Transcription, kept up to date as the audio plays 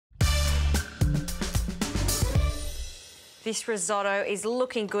This risotto is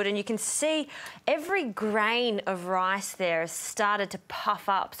looking good, and you can see every grain of rice there has started to puff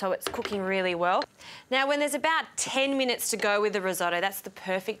up, so it's cooking really well. Now, when there's about 10 minutes to go with the risotto, that's the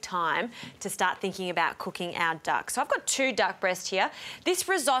perfect time to start thinking about cooking our duck. So I've got 2 duck breasts here. This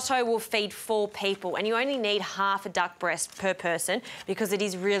risotto will feed 4 people, and you only need half a duck breast per person because it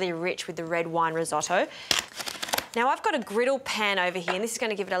is really rich with the red wine risotto. Now, I've got a griddle pan over here, and this is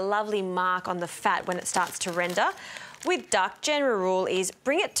going to give it a lovely mark on the fat when it starts to render. With duck, general rule is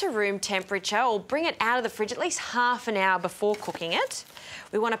bring it to room temperature or bring it out of the fridge at least half an hour before cooking it.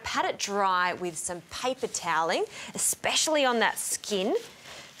 We want to pat it dry with some paper toweling, especially on that skin,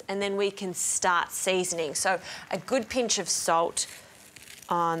 and then we can start seasoning. So a good pinch of salt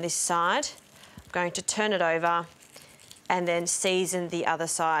on this side. I'm going to turn it over and then season the other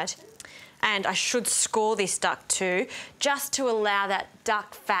side. And I should score this duck too, just to allow that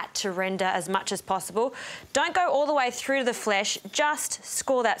duck fat to render as much as possible. Don't go all the way through to the flesh, just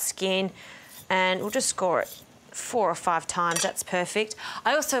score that skin, and we'll just score it 4 or 5 times, that's perfect.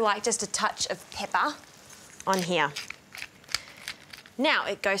 I also like just a touch of pepper on here. Now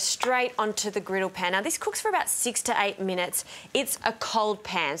it goes straight onto the griddle pan. Now this cooks for about 6 to 8 minutes. It's a cold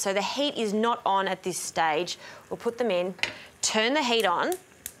pan, so the heat is not on at this stage. We'll put them in, turn the heat on.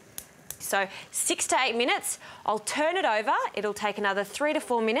 So 6 to 8 minutes, I'll turn it over. It'll take another 3 to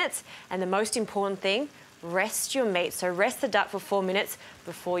 4 minutes. And the most important thing, rest your meat. So rest the duck for 4 minutes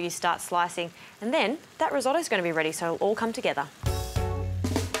before you start slicing. And then that risotto is going to be ready, so it'll all come together.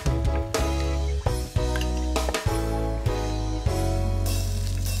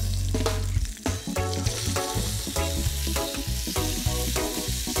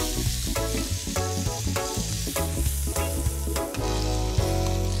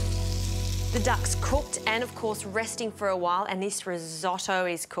 The duck's cooked and, of course, resting for a while, and this risotto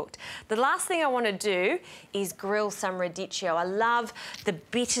is cooked. The last thing I want to do is grill some radicchio. I love the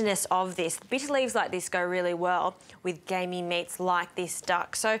bitterness of this. Bitter leaves like this go really well with gamey meats like this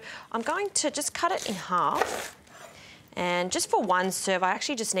duck. So I'm going to just cut it in half, and just for one serve, I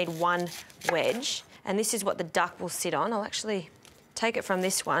actually just need 1 wedge, and this is what the duck will sit on. I'll actually take it from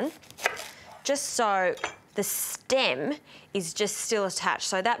this one, just so the stem is just still attached.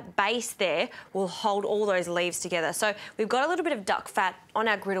 So that base there will hold all those leaves together. So we've got a little bit of duck fat on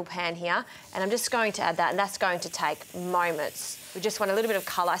our griddle pan here, and I'm just going to add that, and that's going to take moments. We just want a little bit of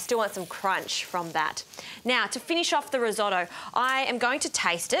colour. I still want some crunch from that. Now, to finish off the risotto, I am going to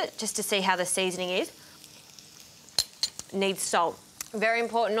taste it just to see how the seasoning is. Needs salt. Very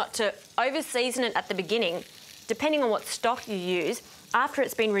important not to over-season it at the beginning. Depending on what stock you use, after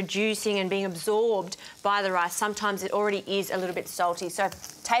it's been reducing and being absorbed by the rice, sometimes it already is a little bit salty. So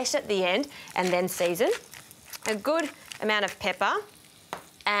taste at the end and then season. A good amount of pepper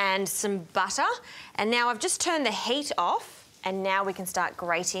and some butter. And now I've just turned the heat off, and now we can start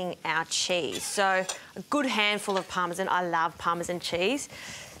grating our cheese. So a good handful of Parmesan. I love Parmesan cheese.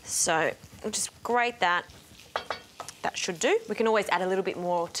 So we'll just grate that. That should do. We can always add a little bit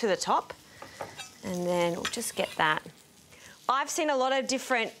more to the top. And then we'll just get that. I've seen a lot of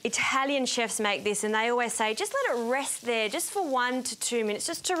different Italian chefs make this, and they always say, just let it rest there just for 1 to 2 minutes,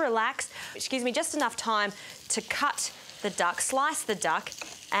 just to relax, which gives me just enough time to cut the duck, slice the duck,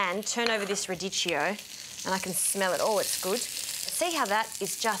 and turn over this radicchio, and I can smell it. Oh, it's good. See how that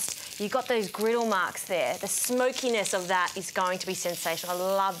is just, you've got those griddle marks there. The smokiness of that is going to be sensational. I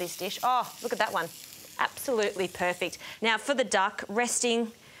love this dish. Oh, look at that one. Absolutely perfect. Now for the duck,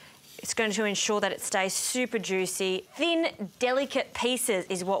 resting, it's going to ensure that it stays super juicy. Thin, delicate pieces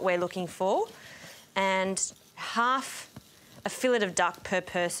is what we're looking for. And half a fillet of duck per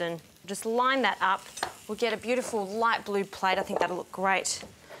person. Just line that up. We'll get a beautiful light blue plate. I think that'll look great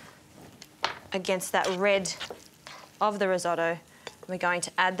against that red of the risotto. We're going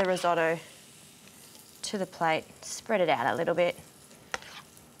to add the risotto to the plate. Spread it out a little bit.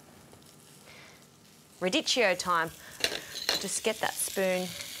 Radicchio time. Just get that spoon.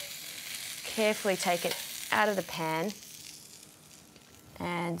 Carefully take it out of the pan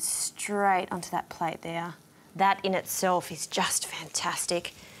and straight onto that plate there. That in itself is just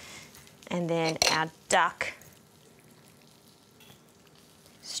fantastic. And then our duck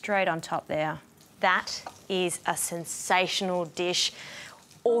straight on top there. That is a sensational dish.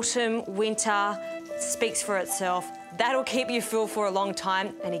 Autumn, winter, speaks for itself. That'll keep you full for a long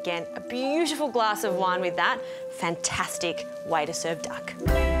time. And again, a beautiful glass of wine with that. Fantastic way to serve duck.